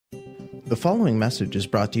The following message is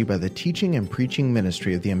brought to you by the teaching and preaching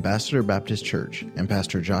ministry of the Ambassador Baptist Church and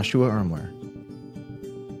Pastor Joshua Ermler.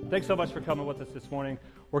 Thanks so much for coming with us this morning.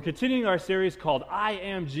 We're continuing our series called I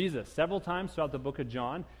Am Jesus. Several times throughout the book of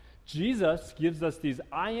John, Jesus gives us these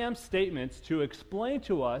I am statements to explain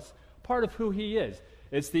to us part of who he is.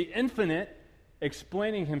 It's the infinite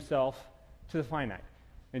explaining himself to the finite.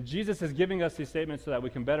 And Jesus is giving us these statements so that we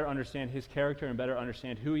can better understand his character and better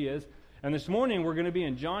understand who he is. And this morning, we're going to be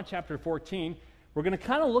in John chapter 14. We're going to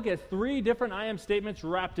kind of look at three different I am statements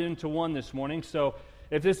wrapped into one this morning. So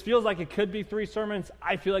if this feels like it could be three sermons,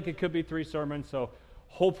 I feel like it could be three sermons. So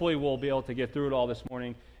hopefully we'll be able to get through it all this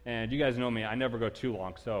morning. And you guys know me, I never go too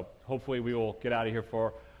long. So hopefully we will get out of here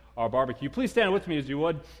for our barbecue. Please stand with me as you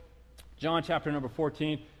would. John chapter number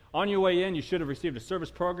 14. On your way in, you should have received a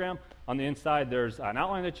service program. On the inside, there's an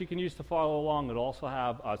outline that you can use to follow along. It'll also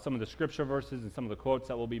have some of the scripture verses and some of the quotes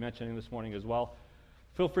that we'll be mentioning this morning as well.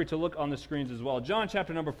 Feel free to look on the screens as well. John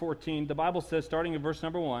chapter number 14, the Bible says, starting in verse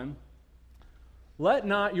number 1, "Let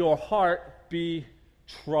not your heart be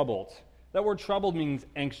troubled." That word troubled means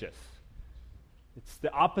anxious. It's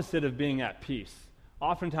the opposite of being at peace.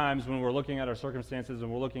 Oftentimes, when we're looking at our circumstances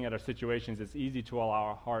and we're looking at our situations, it's easy to allow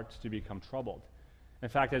our hearts to become troubled. In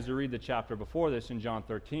fact, as you read the chapter before this in John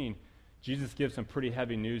 13, Jesus gives some pretty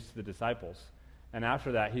heavy news to the disciples. And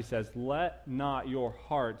after that, he says, "Let not your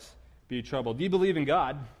hearts be troubled. You believe in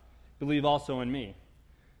God, believe also in me.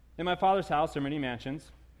 In my Father's house are many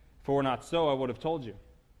mansions. If it were not so, I would have told you.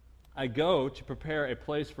 I go to prepare a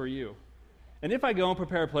place for you. And if I go and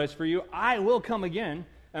prepare a place for you, I will come again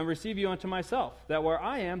and receive you unto myself, that where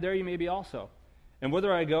I am, there you may be also. And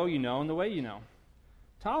whither I go, you know, and the way you know."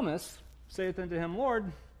 Thomas saith unto him,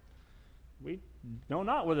 "Lord, we know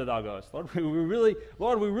not whither thou goest. Lord, we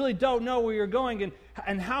really don't know where you're going,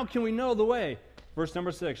 and how can we know the way?" Verse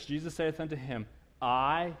number 6, Jesus saith unto him,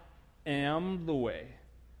 "I am the way,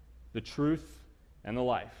 the truth, and the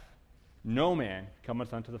life. No man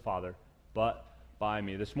cometh unto the Father but by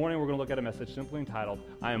me." This morning we're going to look at a message simply entitled,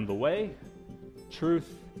 I am the way,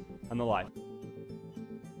 truth, and the life.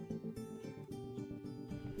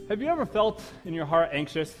 Have you ever felt in your heart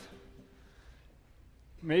anxious?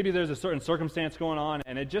 Maybe there's a certain circumstance going on,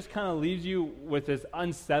 and it just kind of leaves you with this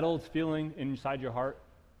unsettled feeling inside your heart.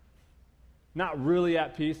 Not really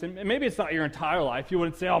at peace. And maybe it's not your entire life. You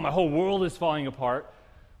wouldn't say, "Oh, my whole world is falling apart."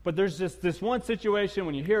 But there's just this one situation,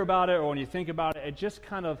 when you hear about it or when you think about it, it just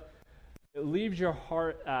kind of it leaves your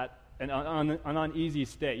heart at an uneasy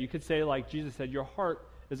state. You could say, like Jesus said, your heart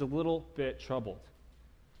is a little bit troubled.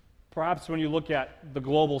 Perhaps when you look at the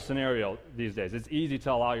global scenario these days, it's easy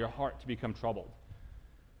to allow your heart to become troubled.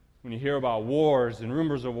 When you hear about wars and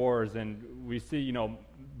rumors of wars, and we see,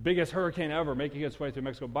 biggest hurricane ever making its way through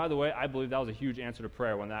Mexico. By the way, I believe that was a huge answer to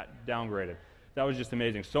prayer when that downgraded. That was just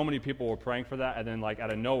amazing. So many people were praying for that, and then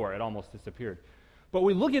out of nowhere, it almost disappeared. But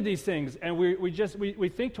we look at these things, and we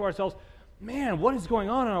think to ourselves, man, what is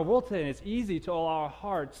going on in our world today? And it's easy to allow our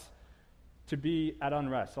hearts to be at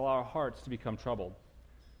unrest, allow our hearts to become troubled.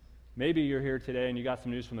 Maybe you're here today, and you got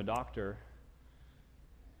some news from the doctor,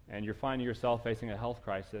 and you're finding yourself facing a health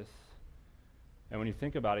crisis, and when you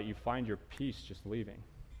think about it, you find your peace just leaving.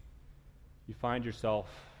 You find yourself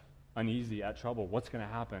uneasy, at trouble. What's going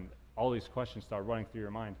to happen? All these questions start running through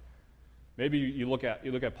your mind. Maybe you look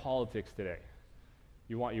at politics today.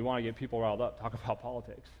 You want to get people riled up, talk about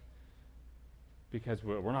politics, because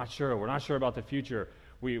we're not sure. We're not sure about the future.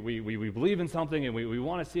 We believe in something, and we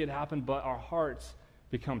want to see it happen, but our hearts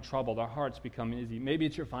become troubled. Our hearts become uneasy. Maybe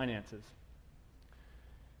it's your finances.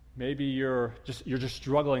 Maybe you're just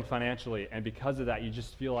struggling financially, and because of that, you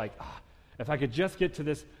just feel like, if I could just get to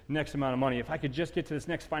this next amount of money, if I could just get to this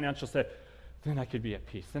next financial step, then I could be at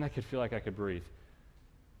peace. Then I could feel like I could breathe.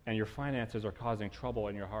 And your finances are causing trouble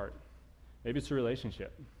in your heart. Maybe it's a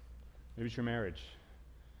relationship. Maybe it's your marriage.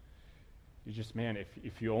 You just, man,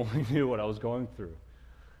 if you only knew what I was going through.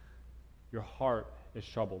 Your heart is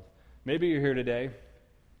troubled. Maybe you're here today,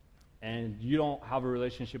 and you don't have a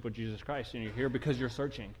relationship with Jesus Christ, and you're here because you're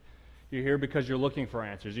searching. You're here because you're looking for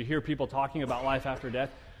answers. You hear people talking about life after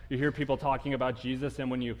death. You hear people talking about Jesus,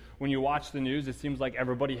 and when you watch the news, it seems like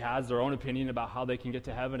everybody has their own opinion about how they can get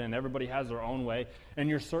to heaven, and everybody has their own way, and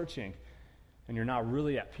you're searching, and you're not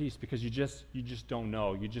really at peace because you just don't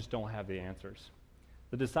know. You just don't have the answers.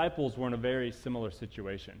 The disciples were in a very similar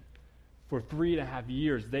situation. For 3.5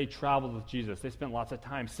 years, they traveled with Jesus. They spent lots of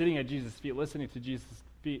time sitting at Jesus' feet, listening to Jesus'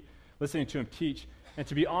 feet, listening to him teach. And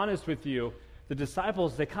to be honest with you, the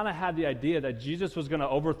disciples, they kind of had the idea that Jesus was going to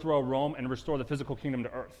overthrow Rome and restore the physical kingdom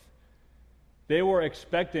to earth. They were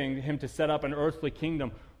expecting him to set up an earthly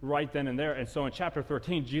kingdom right then and there. And so in chapter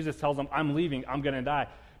 13, Jesus tells them, "I'm leaving, I'm going to die."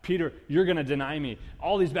 Peter, you're going to deny me.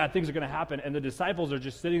 All these bad things are going to happen. And the disciples are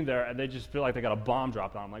just sitting there, and they just feel like they got a bomb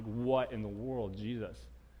dropped on them. Like, what in the world, Jesus?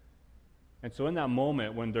 And so in that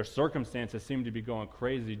moment, when their circumstances seem to be going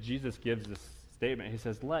crazy, Jesus gives this statement. He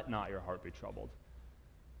says, let not your heart be troubled.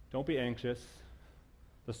 Don't be anxious.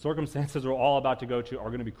 The circumstances we're all about to go to are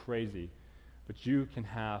going to be crazy, but you can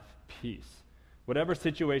have peace. Whatever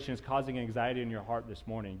situation is causing anxiety in your heart this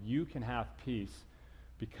morning, you can have peace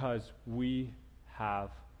because we have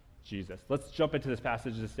Jesus. Let's jump into this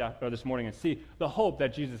passage this morning and see the hope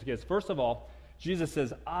that Jesus gives. First of all, Jesus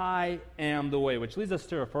says, I am the way, which leads us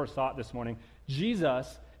to our first thought this morning.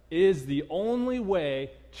 Jesus is the only way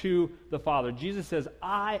to the Father. Jesus says,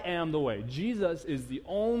 I am the way. Jesus is the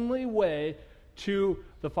only way to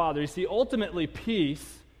the Father. You see, ultimately,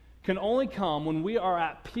 peace can only come when we are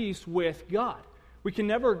at peace with God. We can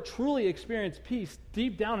never truly experience peace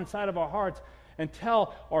deep down inside of our hearts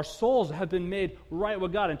until our souls have been made right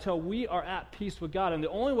with God, until we are at peace with God. And the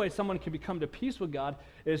only way someone can become to peace with God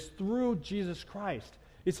is through Jesus Christ.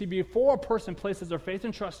 You see, before a person places their faith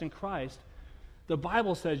and trust in Christ, the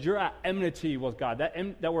Bible says you're at enmity with God.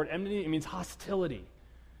 That word enmity, it means hostility.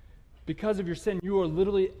 Because of your sin, you are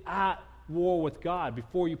literally at war with God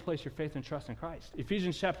before you place your faith and trust in Christ.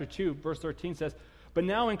 Ephesians chapter 2, verse 13 says, but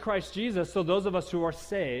now in Christ Jesus, so those of us who are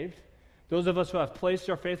saved, those of us who have placed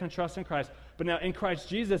our faith and trust in Christ, but now in Christ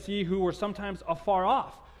Jesus, ye who were sometimes afar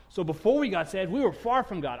off. So before we got saved, we were far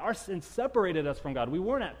from God. Our sin separated us from God. We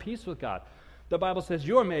weren't at peace with God. The Bible says,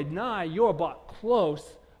 you are made nigh, you are brought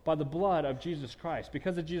close by the blood of Jesus Christ.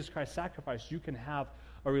 Because of Jesus Christ's sacrifice, you can have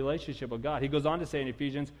a relationship with God. He goes on to say in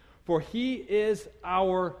Ephesians, for he is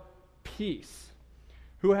our peace,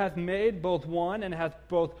 who hath made both one and hath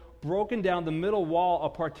both broken down the middle wall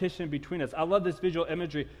of partition between us. I love this visual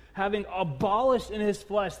imagery. Having abolished in his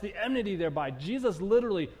flesh the enmity thereby, Jesus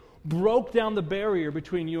literally broke down the barrier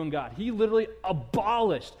between you and God. He literally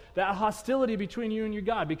abolished that hostility between you and your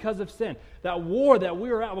God because of sin. That war that we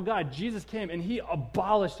were at with God, Jesus came and he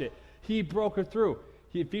abolished it. He broke it through.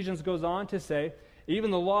 Ephesians goes on to say,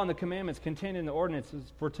 even the law and the commandments contained in the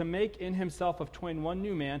ordinances, for to make in himself of twain one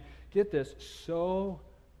new man, get this, so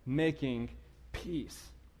making peace,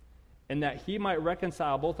 and that he might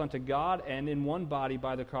reconcile both unto God and in one body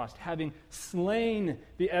by the cross, having slain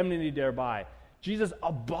the enmity thereby. Jesus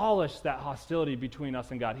abolished that hostility between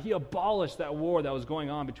us and God. He abolished that war that was going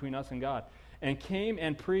on between us and God, and came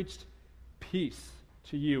and preached peace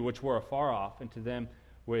to you which were afar off, and to them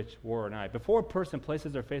which were nigh. Before a person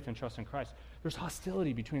places their faith and trust in Christ, there's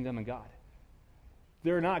hostility between them and God.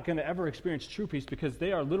 They're not going to ever experience true peace because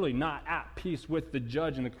they are literally not at peace with the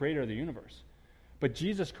judge and the creator of the universe. But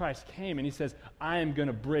Jesus Christ came and he says, I am going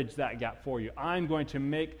to bridge that gap for you. I'm going to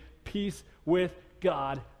make peace with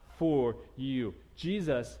God for you.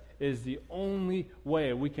 Jesus is the only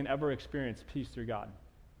way we can ever experience peace through God.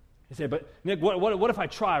 You say, but Nick, what if I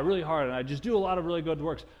try really hard and I just do a lot of really good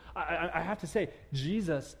works? I have to say,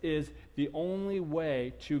 Jesus is the only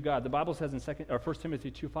way to God. The Bible says in 1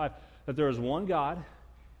 Timothy 2:5 that there is one God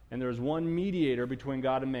and there is one mediator between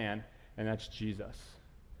God and man, and that's Jesus.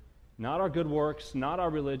 Not our good works, not our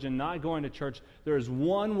religion, not going to church. There is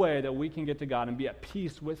one way that we can get to God and be at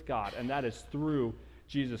peace with God, and that is through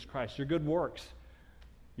Jesus Christ. Your good works.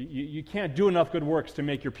 You can't do enough good works to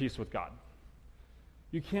make your peace with God.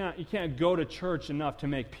 You can't go to church enough to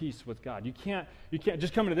make peace with God. You can't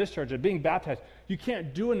just come into this church and being baptized. You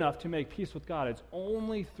can't do enough to make peace with God. It's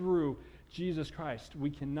only through Jesus Christ. We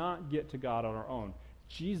cannot get to God on our own.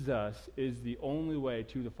 Jesus is the only way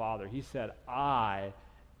to the Father. He said, I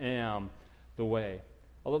am the way.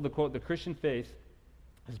 I love the quote, the Christian faith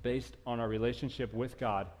is based on our relationship with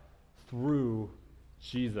God through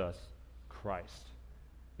Jesus Christ.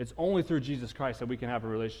 It's only through Jesus Christ that we can have a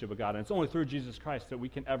relationship with God, and it's only through Jesus Christ that we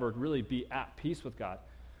can ever really be at peace with God.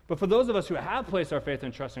 But for those of us who have placed our faith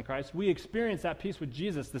and trust in Christ, we experience that peace with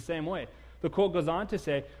Jesus the same way. The quote goes on to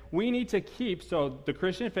say, we need to keep, so the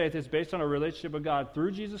Christian faith is based on a relationship with God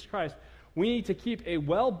through Jesus Christ. We need to keep a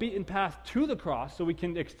well-beaten path to the cross so we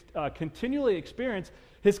can continually experience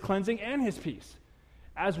his cleansing and his peace.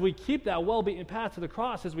 As we keep that well-beaten path to the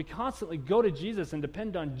cross, as we constantly go to Jesus and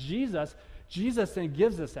depend on Jesus, Jesus then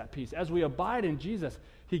gives us that peace. As we abide in Jesus,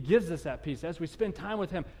 he gives us that peace. As we spend time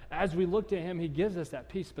with him, as we look to him, he gives us that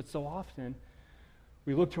peace. But so often,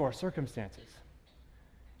 we look to our circumstances.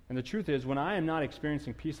 And the truth is, when I am not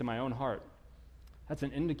experiencing peace in my own heart, that's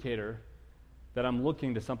an indicator that I'm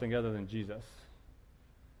looking to something other than Jesus.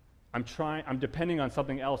 I'm depending on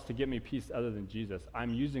something else to get me peace other than Jesus.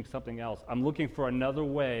 I'm using something else. I'm looking for another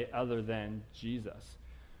way other than Jesus.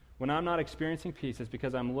 When I'm not experiencing peace, it's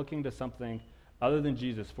because I'm looking to something other than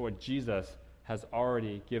Jesus for what Jesus has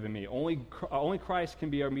already given me. Only Christ can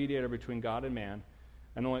be our mediator between God and man,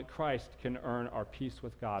 and only Christ can earn our peace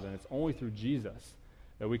with God. And it's only through Jesus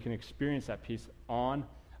that we can experience that peace on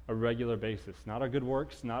a regular basis. Not our good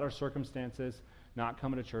works, not our circumstances, not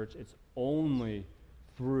coming to church. It's only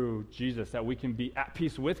through Jesus that we can be at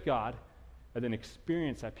peace with God and then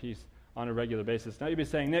experience that peace on a regular basis. Now you'd be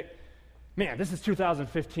saying, Nick, man, this is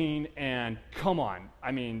 2015, and come on.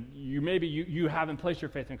 I mean, you haven't placed your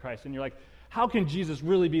faith in Christ, and you're like, how can Jesus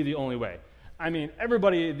really be the only way? I mean,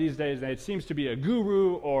 everybody these days, it seems to be a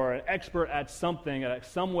guru or an expert at something,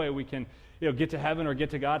 some way we can get to heaven or get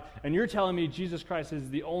to God, and you're telling me Jesus Christ is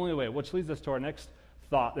the only way, which leads us to our next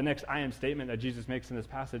thought, the next I am statement that Jesus makes in this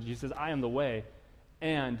passage. He says, I am the way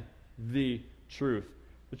and the truth.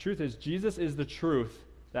 The truth is, Jesus is the truth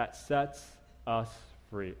that sets us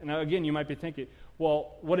free. And now, again, you might be thinking,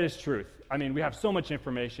 well, what is truth? I mean, we have so much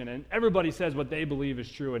information, and everybody says what they believe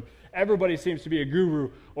is true, and everybody seems to be a guru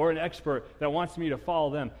or an expert that wants me to follow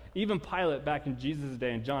them. Even Pilate, back in Jesus'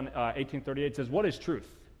 day, in John 18:38, says, what is truth?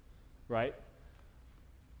 Right?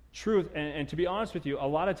 Truth, and to be honest with you, a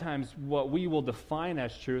lot of times what we will define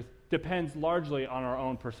as truth depends largely on our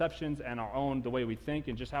own perceptions and the way we think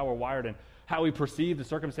and just how we're wired and how we perceive the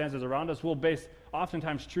circumstances around us. We'll base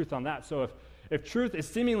oftentimes truth on that. So if truth is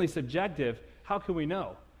seemingly subjective, how can we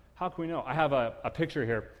know? How can we know? I have a picture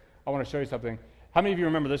here. I want to show you something. How many of you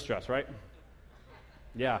remember this dress, right?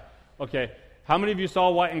 Yeah. Okay. How many of you saw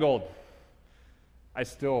white and gold? I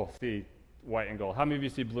still see white and gold. How many of you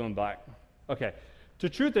see blue and black? Okay. The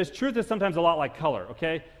truth is sometimes a lot like color,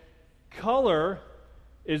 okay? Color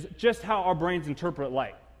is just how our brains interpret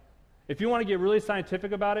light. If you want to get really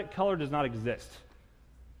scientific about it, color does not exist.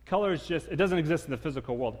 Color is it doesn't exist in the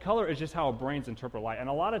physical world. Color is just how our brains interpret light. And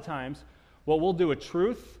a lot of times, what we'll do with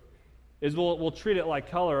truth is we'll treat it like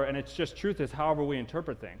color, and it's just truth is however we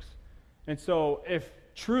interpret things. And so if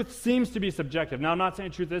truth seems to be subjective, now I'm not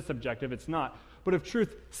saying truth is subjective, it's not, but if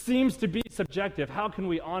truth seems to be subjective, how can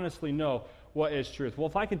we honestly know what is truth? Well,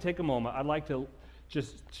 if I can take a moment, I'd like to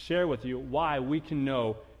just share with you why we can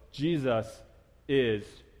know Jesus is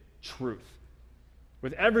truth.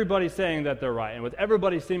 With everybody saying that they're right, and with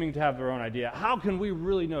everybody seeming to have their own idea, how can we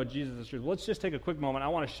really know Jesus is truth? Let's just take a quick moment. I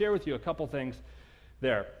want to share with you a couple things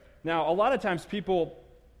there. Now, a lot of times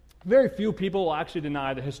very few people will actually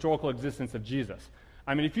deny the historical existence of Jesus.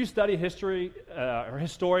 I mean, if you study history, or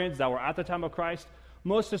historians that were at the time of Christ,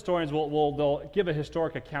 most historians they'll give a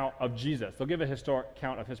historic account of Jesus. They'll give a historic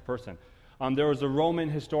account of his person. There was a Roman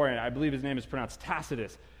historian, I believe his name is pronounced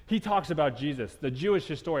Tacitus. He talks about Jesus. The Jewish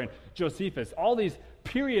historian, Josephus. All these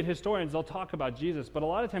period historians, they'll talk about Jesus. But a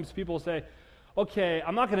lot of times people say, okay,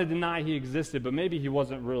 I'm not going to deny he existed, but maybe he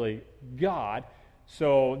wasn't really God.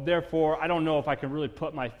 So therefore, I don't know if I can really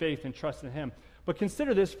put my faith and trust in him. But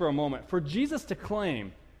consider this for a moment. For Jesus to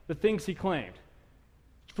claim the things he claimed,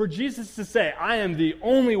 for Jesus to say, I am the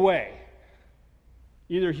only way,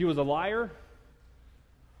 either he was a liar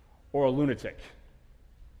or a lunatic.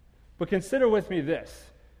 But consider with me this.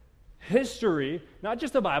 History, not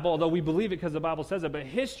just the Bible, although we believe it because the Bible says it, but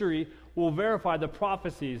history will verify the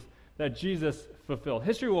prophecies that Jesus fulfilled.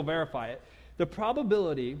 History will verify it. The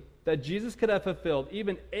probability that Jesus could have fulfilled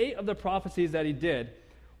even 8 of the prophecies that he did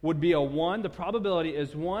would be a 1. The probability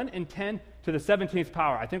is 1 in 10 to the 17th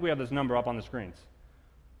power. I think we have this number up on the screens.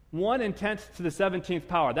 1 in 10 to the 17th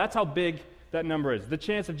power. That's how big that number is. The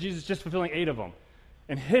chance of Jesus just fulfilling 8 of them.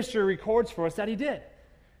 And history records for us that he did.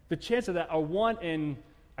 The chance of that are 1 in,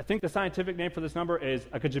 I think the scientific name for this number is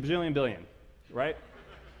a quadrillion billion, right?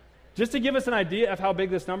 Just to give us an idea of how big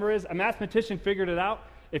this number is, a mathematician figured it out.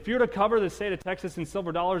 If you were to cover the state of Texas in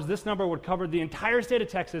silver dollars, this number would cover the entire state of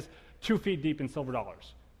Texas 2 feet deep in silver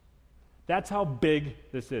dollars. That's how big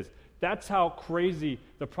this is. That's how crazy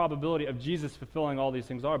the probability of Jesus fulfilling all these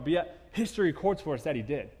things are. But yet, history records for us that he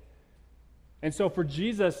did. And so for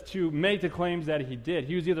Jesus to make the claims that he did,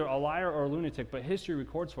 he was either a liar or a lunatic, but history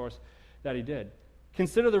records for us that he did.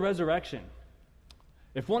 Consider the resurrection.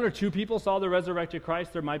 If 1 or 2 people saw the resurrected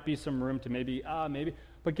Christ, there might be some room to maybe.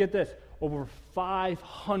 But get this, over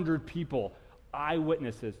 500 people,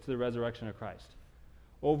 eyewitnesses to the resurrection of Christ.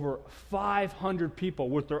 Over 500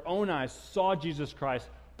 people with their own eyes saw Jesus Christ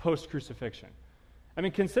post-crucifixion. I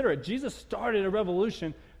mean, consider it. Jesus started a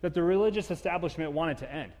revolution that the religious establishment wanted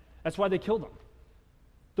to end. That's why they killed him.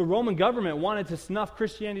 The Roman government wanted to snuff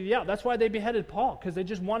Christianity out. That's why they beheaded Paul, because they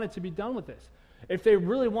just wanted to be done with this. If they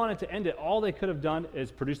really wanted to end it, all they could have done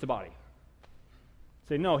is produce the body.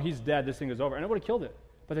 Say, no, he's dead, this thing is over. And it would have killed it.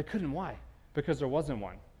 But they couldn't. Why? Because there wasn't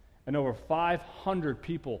one. And over 500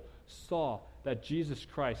 people saw that Jesus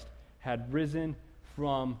Christ had risen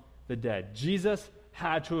from the dead. Jesus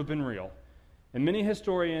had to have been real. And many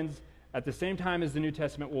historians, at the same time as the New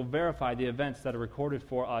Testament, will verify the events that are recorded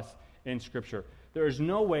for us in Scripture. There is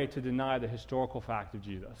no way to deny the historical fact of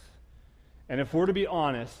Jesus. And if we're to be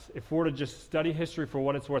honest, if we're to just study history for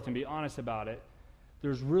what it's worth and be honest about it,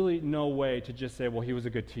 there's really no way to just say, well, he was a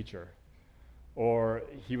good teacher, or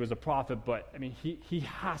he was a prophet, but, I mean, he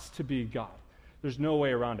has to be God. There's no way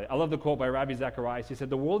around it. I love the quote by Ravi Zacharias. He said,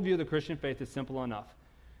 the worldview of the Christian faith is simple enough.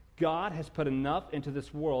 God has put enough into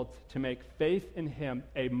this world to make faith in him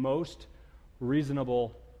a most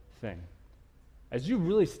reasonable thing. As you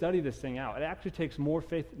really study this thing out, it actually takes more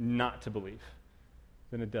faith not to believe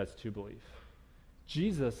than it does to believe.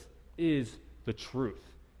 Jesus is the truth.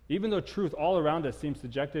 Even though truth all around us seems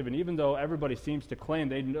subjective, and even though everybody seems to claim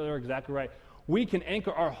they're exactly right, we can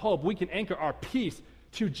anchor our hope, we can anchor our peace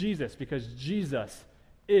to Jesus, because Jesus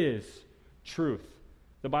is truth.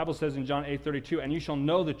 The Bible says in John 8:32, and you shall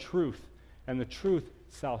know the truth, and the truth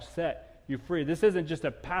shall set you free. This isn't just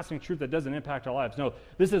a passing truth that doesn't impact our lives. No,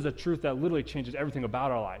 this is a truth that literally changes everything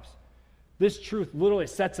about our lives. This truth literally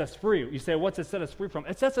sets us free. You say, what's it set us free from?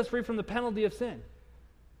 It sets us free from the penalty of sin.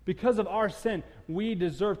 Because of our sin, we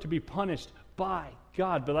deserve to be punished by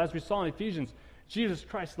God. But as we saw in Ephesians, Jesus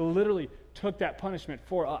Christ literally took that punishment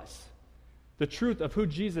for us. The truth of who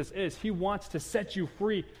Jesus is, he wants to set you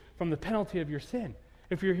free from the penalty of your sin.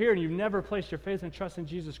 If you're here and you've never placed your faith and trust in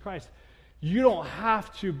Jesus Christ, you don't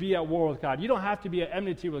have to be at war with God. You don't have to be at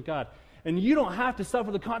enmity with God. And you don't have to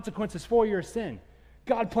suffer the consequences for your sin.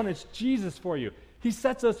 God punished Jesus for you. He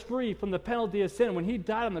sets us free from the penalty of sin. When he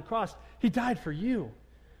died on the cross, he died for you,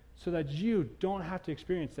 so that you don't have to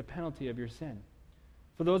experience the penalty of your sin.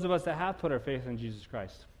 For those of us that have put our faith in Jesus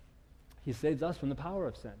Christ, he saves us from the power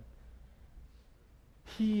of sin.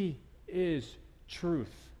 He is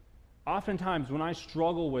truth. Oftentimes when I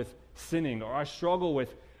struggle with sinning, or I struggle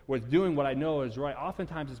with doing what I know is right,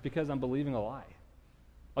 oftentimes it's because I'm believing a lie.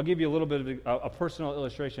 I'll give you a little bit of a personal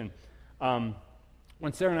illustration.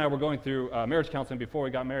 When Sarah and I were going through marriage counseling before we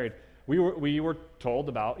got married, we were told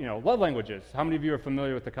about, love languages. How many of you are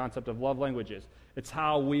familiar with the concept of love languages? It's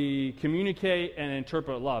how we communicate and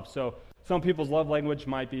interpret love. So some people's love language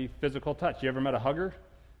might be physical touch. You ever met a hugger?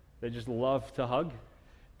 They just love to hug.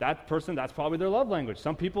 That person, that's probably their love language.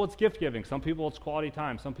 Some people it's gift giving. Some people it's quality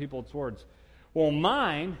time. Some people it's words. Well,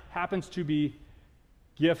 mine happens to be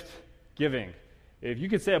gift giving. If you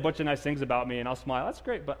could say a bunch of nice things about me and I'll smile, that's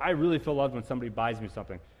great, but I really feel loved when somebody buys me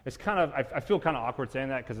something. It's kind of, I feel kind of awkward saying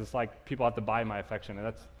that because it's like people have to buy my affection,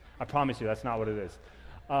 and I promise you, that's not what it is.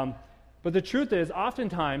 But the truth is,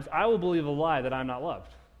 oftentimes, I will believe a lie that I'm not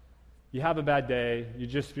loved. You have a bad day, you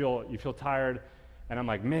feel tired, and I'm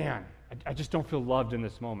like, man, I just don't feel loved in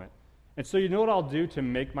this moment. And so you know what I'll do to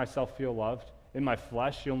make myself feel loved? In my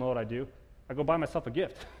flesh, you'll know what I do. I go buy myself a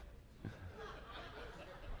gift.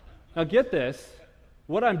 Now get this.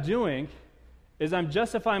 What I'm doing is I'm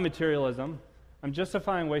justifying materialism. I'm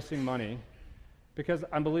justifying wasting money because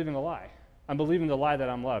I'm believing a lie. I'm believing the lie that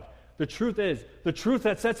I'm loved. The truth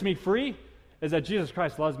that sets me free is that Jesus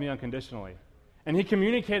Christ loves me unconditionally. And he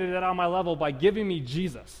communicated that on my level by giving me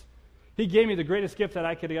Jesus. He gave me the greatest gift that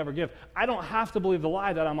I could ever give. I don't have to believe the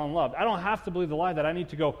lie that I'm unloved. I don't have to believe the lie that I need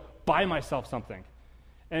to go buy myself something.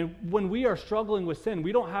 And when we are struggling with sin,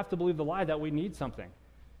 we don't have to believe the lie that we need something.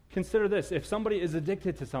 Consider this. If somebody is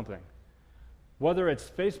addicted to something, whether it's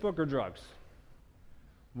Facebook or drugs,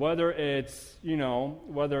 whether it's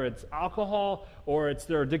alcohol or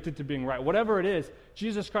they're addicted to being right, whatever it is,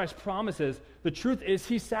 Jesus Christ promises the truth is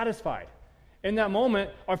he's satisfied. In that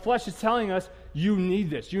moment, our flesh is telling us, you need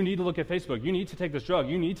this. You need to look at Facebook. You need to take this drug.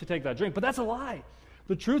 You need to take that drink. But that's a lie.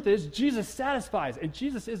 The truth is Jesus satisfies, and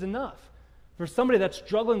Jesus is enough. For somebody that's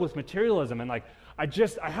struggling with materialism and like, I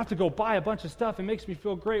have to go buy a bunch of stuff. It makes me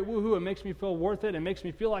feel great. Woohoo. It makes me feel worth it. It makes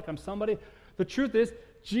me feel like I'm somebody. The truth is,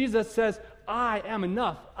 Jesus says, I am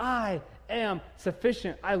enough. I am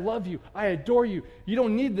sufficient. I love you. I adore you. You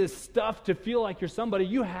don't need this stuff to feel like you're somebody.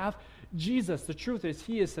 You have Jesus. The truth is,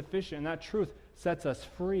 he is sufficient, and that truth sets us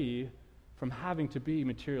free from having to be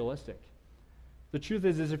materialistic. The truth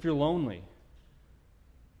is if you're lonely,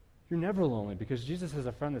 you're never lonely because Jesus is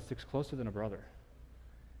a friend that sticks closer than a brother.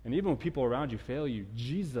 And even when people around you fail you,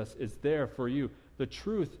 Jesus is there for you. The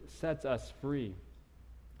truth sets us free.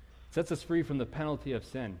 It sets us free from the penalty of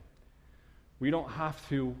sin. We don't have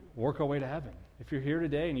to work our way to heaven. If you're here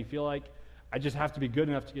today and you feel like, I just have to be good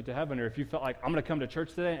enough to get to heaven, or if you felt like, I'm going to come to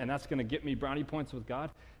church today and that's going to get me brownie points with God,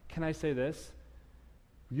 can I say this?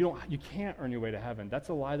 You can't earn your way to heaven. That's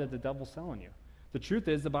a lie that the devil's selling you. The truth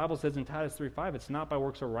is, the Bible says in Titus 3:5, it's not by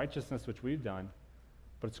works of righteousness which we've done,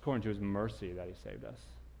 but it's according to his mercy that he saved us.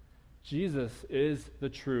 Jesus is the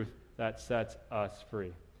truth that sets us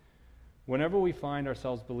free. whenever we find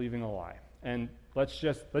ourselves believing a lie, and let's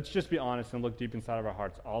just be honest and look deep inside of our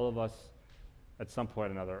hearts, all of us at some point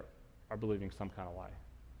or another are believing some kind of lie.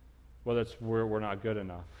 Whether it's we're not good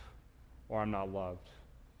enough, or I'm not loved,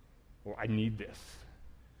 or I need this.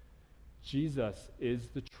 Jesus is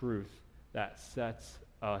the truth that sets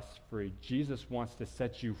us free. Jesus wants to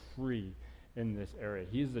set you free in this area.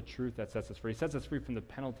 He is the truth that sets us free. He sets us free from the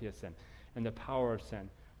penalty of sin and the power of sin.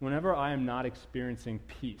 Whenever I am not experiencing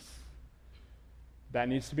peace, that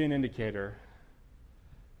needs to be an indicator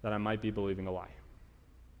that I might be believing a lie.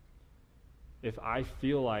 If I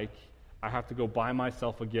feel like I have to go buy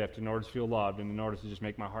myself a gift in order to feel loved and in order to just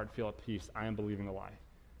make my heart feel at peace, I am believing a lie.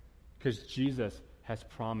 Because Jesus has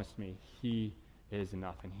promised me He is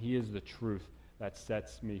enough, and He is the truth that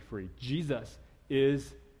sets me free. Jesus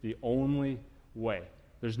is the only way.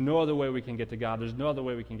 There's no other way we can get to God. There's no other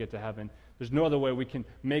way we can get to heaven. There's no other way we can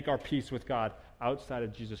make our peace with God outside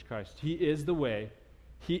of Jesus Christ. He is the way.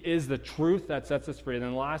 He is the truth that sets us free. And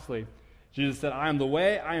then lastly, Jesus said, I am the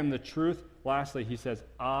way, I am the truth. Lastly, He says,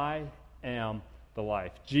 I am the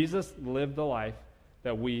life. Jesus lived the life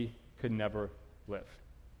that we could never live.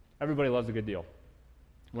 Everybody loves a good deal.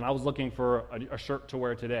 When I was looking for a shirt to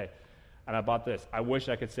wear today, and I bought this, I wish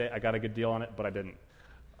I could say I got a good deal on it, but I didn't.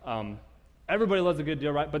 Everybody loves a good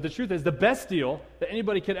deal, right? But the truth is, the best deal that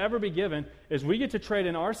anybody could ever be given is we get to trade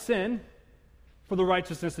in our sin for the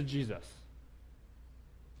righteousness of Jesus.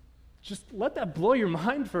 Just let that blow your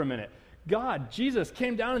mind for a minute. God, Jesus,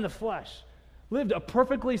 came down in the flesh, lived a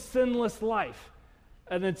perfectly sinless life,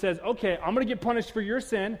 and then says, okay, I'm going to get punished for your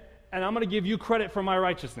sin, and I'm going to give you credit for my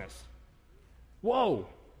righteousness. Whoa.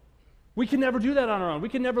 We can never do that on our own. We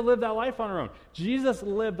can never live that life on our own. Jesus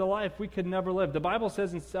lived a life we could never live. The Bible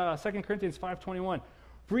says in 2 Corinthians 5:21,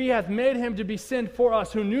 for He hath made Him to be sin for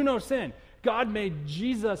us who knew no sin. God made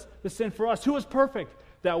Jesus the sin for us, who was perfect,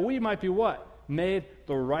 that we might be what? Made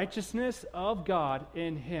the righteousness of God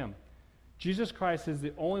in Him. Jesus Christ is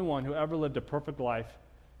the only one who ever lived a perfect life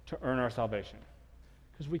to earn our salvation.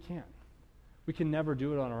 Because we can't. We can never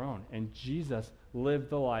do it on our own. And Jesus lived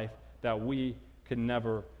the life that we could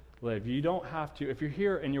never live. You don't have to, if you're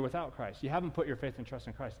here and you're without Christ, you haven't put your faith and trust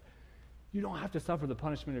in Christ, you don't have to suffer the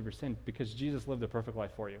punishment of your sin because Jesus lived a perfect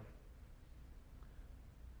life for you.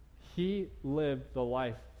 He lived the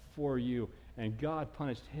life for you, and God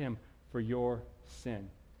punished Him for your sin.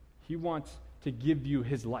 He wants to give you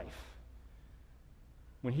His life.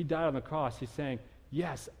 When He died on the cross, He's saying,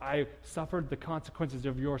 yes, I suffered the consequences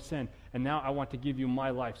of your sin, and now I want to give you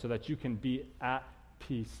my life so that you can be at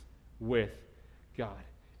peace with God.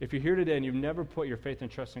 If you're here today and you've never put your faith and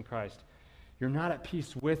trust in Christ, you're not at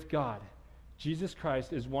peace with God. Jesus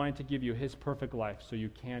Christ is wanting to give you His perfect life so you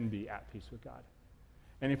can be at peace with God.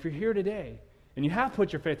 And if you're here today and you have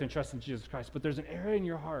put your faith and trust in Jesus Christ, but there's an area in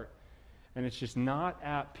your heart and it's just not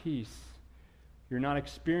at peace, you're not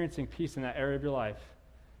experiencing peace in that area of your life,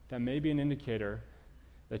 that may be an indicator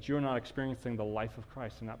that you're not experiencing the life of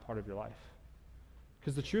Christ in that part of your life.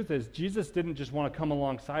 Because the truth is, Jesus didn't just want to come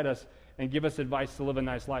alongside us and give us advice to live a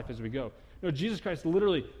nice life as we go. No, Jesus Christ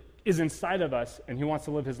literally is inside of us, and He wants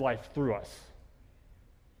to live His life through us.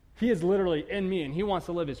 He is literally in me, and He wants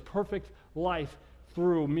to live His perfect life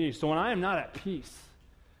through me. So when I am not at peace,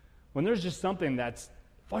 when there's just something that's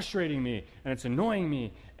frustrating me, and it's annoying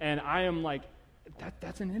me, and I am like,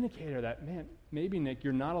 that's an indicator that, man, maybe, Nick,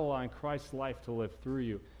 you're not allowing Christ's life to live through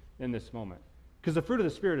you in this moment. Because the fruit of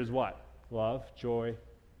the Spirit is what? Love, joy,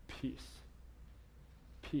 peace.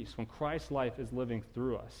 Peace. When Christ's life is living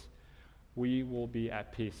through us, we will be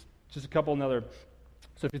at peace. Just a couple another.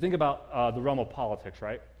 So if you think about the realm of politics,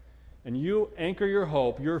 right? And you anchor your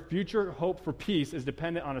hope, your future hope for peace is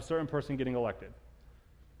dependent on a certain person getting elected.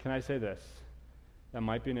 Can I say this? That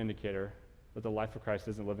might be an indicator that the life of Christ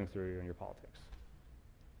isn't living through you in your politics.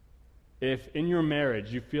 If in your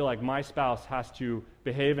marriage you feel like my spouse has to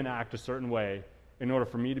behave and act a certain way in order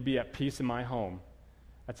for me to be at peace in my home,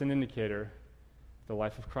 that's an indicator the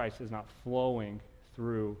life of Christ is not flowing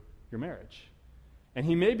through your marriage. And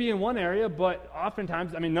He may be in one area, but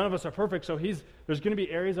oftentimes, none of us are perfect, so there's going to be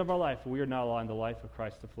areas of our life where we are not allowing the life of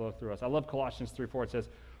Christ to flow through us. I love Colossians 3:4. It says,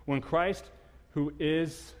 when Christ, who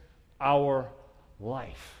is our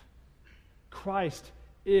life, Christ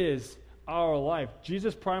is our life.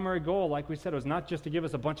 Jesus' primary goal, like we said, was not just to give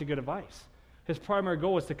us a bunch of good advice. His primary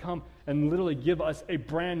goal was to come and literally give us a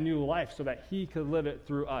brand new life so that He could live it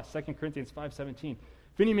through us. 2 Corinthians 5:17.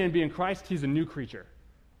 If any man be in Christ, he's a new creature.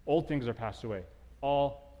 Old things are passed away.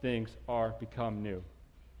 All things are become new.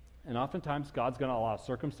 And oftentimes, God's going to allow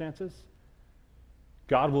circumstances.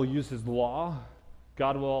 God will use His law.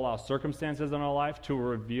 God will allow circumstances in our life to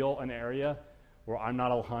reveal an area where I'm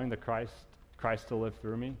not allowing the Christ to live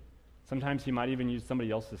through me. Sometimes he might even use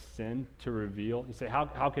somebody else's sin to reveal. You say,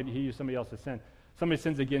 how could he use somebody else's sin? Somebody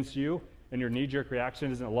sins against you, and your knee-jerk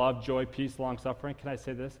reaction isn't love, joy, peace, long-suffering. Can I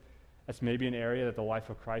say this? That's maybe an area that the life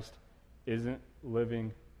of Christ isn't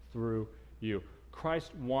living through you.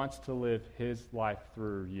 Christ wants to live his life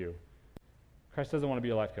through you. Christ doesn't want to be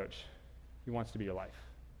a life coach. He wants to be your life.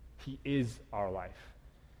 He is our life.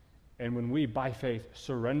 And when we, by faith,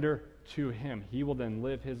 surrender to him, he will then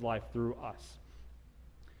live his life through us.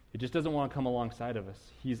 He just doesn't want to come alongside of us.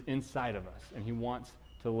 He's inside of us, and he wants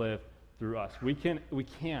to live through us. We can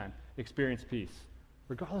experience peace,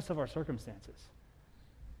 regardless of our circumstances,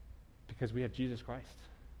 because we have Jesus Christ.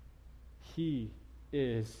 He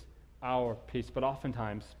is our peace. But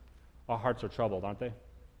oftentimes, our hearts are troubled, aren't they?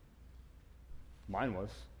 Mine was.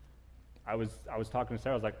 I was talking to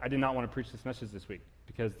Sarah. I was like, I did not want to preach this message this week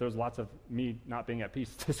because there was lots of me not being at peace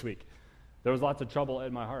this week. There was lots of trouble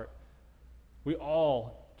in my heart. We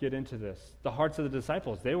all get into this. The hearts of the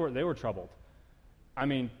disciples, they were troubled. I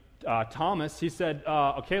mean, Thomas, he said,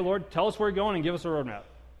 okay, Lord, tell us where you're going and give us a roadmap.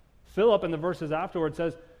 Philip, in the verses afterwards,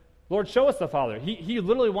 says, Lord, show us the Father. He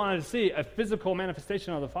literally wanted to see a physical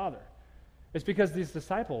manifestation of the Father. It's because these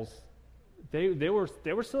disciples, they were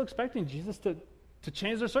still expecting Jesus to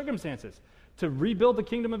change their circumstances, to rebuild the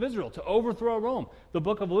kingdom of Israel, to overthrow Rome. The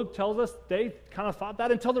book of Luke tells us they kind of thought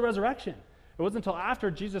that until the resurrection. It wasn't until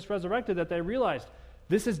after Jesus resurrected that they realized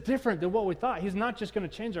this is different than what we thought. He's not just going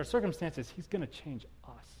to change our circumstances, he's going to change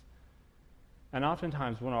us. And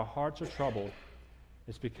oftentimes when our hearts are troubled,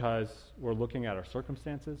 it's because we're looking at our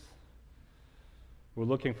circumstances. We're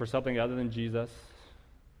looking for something other than Jesus.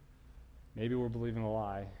 Maybe we're believing a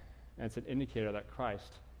lie. And it's an indicator that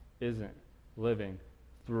Christ isn't living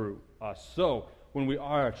through us. So when we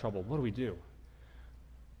are in trouble, what do we do?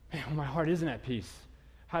 Man, when my heart isn't at peace,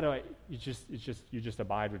 how do I? You just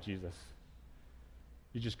abide with Jesus.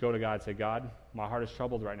 You just go to God and say, God, my heart is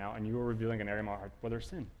troubled right now, and you are revealing an area of my heart where there's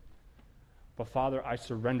sin. But Father, I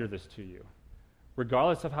surrender this to you.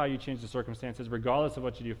 Regardless of how you change the circumstances, regardless of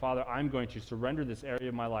what you do, Father, I'm going to surrender this area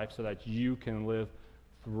of my life so that you can live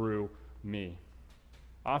through me.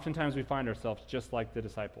 Oftentimes we find ourselves just like the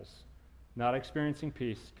disciples, not experiencing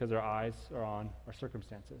peace because our eyes are on our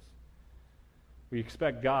circumstances. We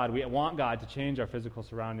expect God, we want God to change our physical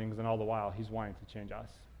surroundings, and all the while he's wanting to change us.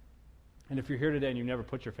 And if you're here today and you never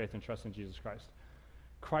put your faith and trust in Jesus Christ,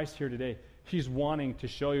 Christ here today, he's wanting to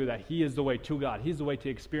show you that he is the way to God. He's the way to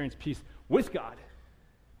experience peace with God.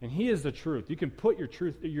 And he is the truth. You can put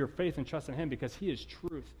your faith and trust in him because he is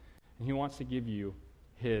truth. And he wants to give you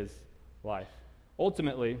his life.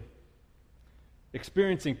 Ultimately,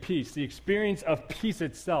 experiencing peace, the experience of peace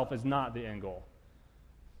itself is not the end goal.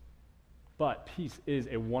 But peace is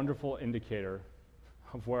a wonderful indicator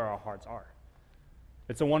of where our hearts are.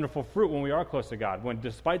 It's a wonderful fruit when we are close to God, when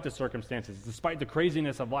despite the circumstances, despite the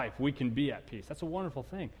craziness of life, we can be at peace. That's a wonderful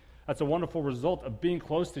thing. That's a wonderful result of being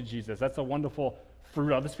close to Jesus. That's a wonderful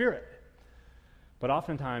fruit of the Spirit. But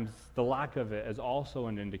oftentimes, the lack of it is also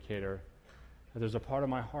an indicator that there's a part of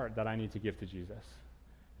my heart that I need to give to Jesus.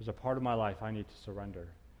 There's a part of my life I need to surrender.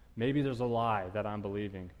 Maybe there's a lie that I'm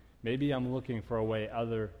believing. Maybe I'm looking for a way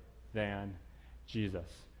other than Jesus.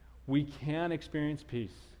 We can experience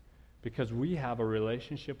peace because we have a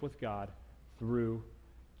relationship with God through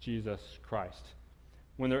Jesus Christ.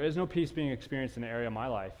 When there is no peace being experienced in an area of my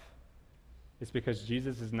life, it's because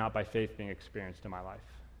Jesus is not by faith being experienced in my life.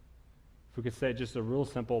 If we could say just a real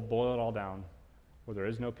simple, boil it all down, where there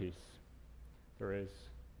is no peace, there is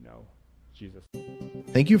no Jesus.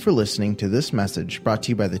 Thank you for listening to this message brought to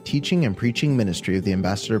you by the teaching and preaching ministry of the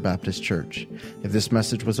Ambassador Baptist Church. If this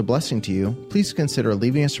message was a blessing to you, please consider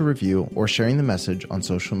leaving us a review or sharing the message on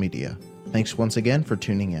social media. Thanks once again for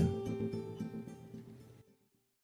tuning in.